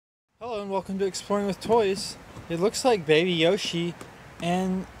Hello and welcome to Exploring with Toys. It looks like baby Yoshi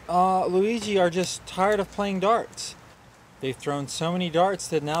and Luigi are just tired of playing darts. They've thrown so many darts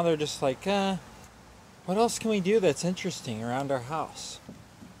that now they're just like, what else can we do that's interesting around our house?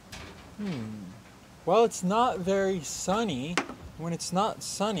 Well, it's not very sunny. When it's not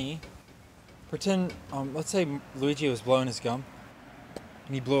sunny, pretend, let's say Luigi was blowing his gum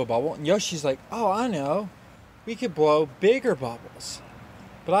and he blew a bubble, and Yoshi's like, oh, I know, we could blow bigger bubbles,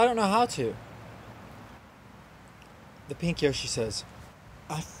 but I don't know how to. The pink Yoshi says,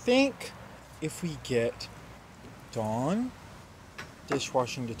 I think if we get Dawn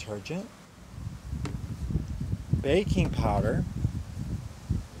dishwashing detergent, baking powder,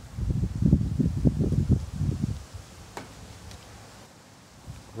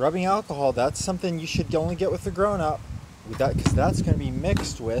 rubbing alcohol, that's something you should only get with the grown-up, because that's going to be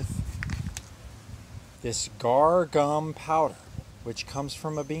mixed with this gaur gum powder, which comes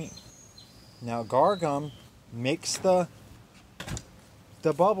from a bean. Now gaur gum makes the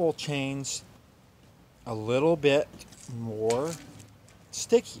bubble chains a little bit more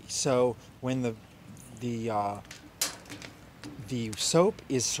sticky, so when the soap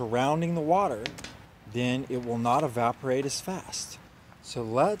is surrounding the water, then it will not evaporate as fast. So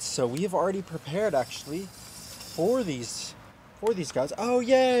we have already prepared actually for these guys. Oh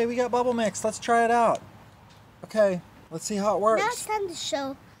yay, we got bubble mix. Let's try it out. Okay, let's see how it works. Now it's time to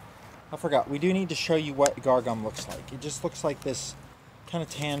show. I forgot, we do need to show you what gaur gum looks like. It just looks like this kind of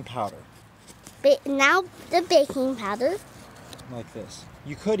tan powder. Now the baking powder. Like this.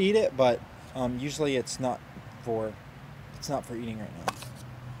 You could eat it, but usually it's not for eating right now.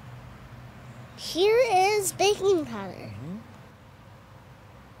 Here is baking powder.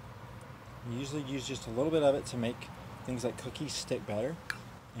 You usually use just a little bit of it to make things like cookies stick better.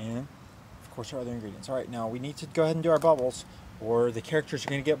 And of course our other ingredients. Alright, now we need to go ahead and do our bubbles, or the characters are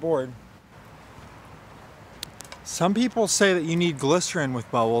going to get bored. Some people say that you need glycerin with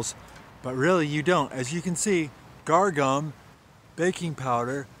bubbles, but really you don't. As you can see, gaur gum, baking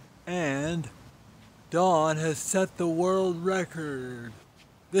powder, and Dawn has set the world record.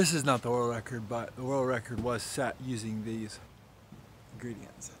 This is not the world record, but the world record was set using these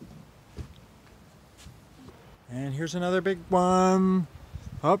ingredients. And here's another big one.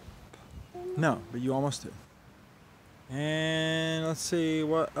 Up. No, but you almost did. And let's see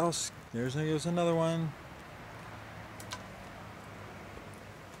what else. There's another one.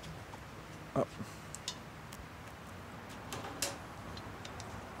 Up.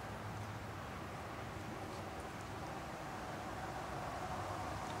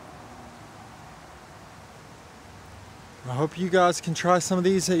 I hope you guys can try some of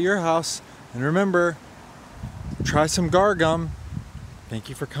these at your house. And remember, try some gaur gum. Thank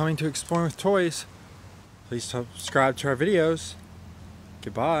you for coming to Exploring with Toys. Please subscribe to our videos.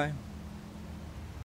 Goodbye.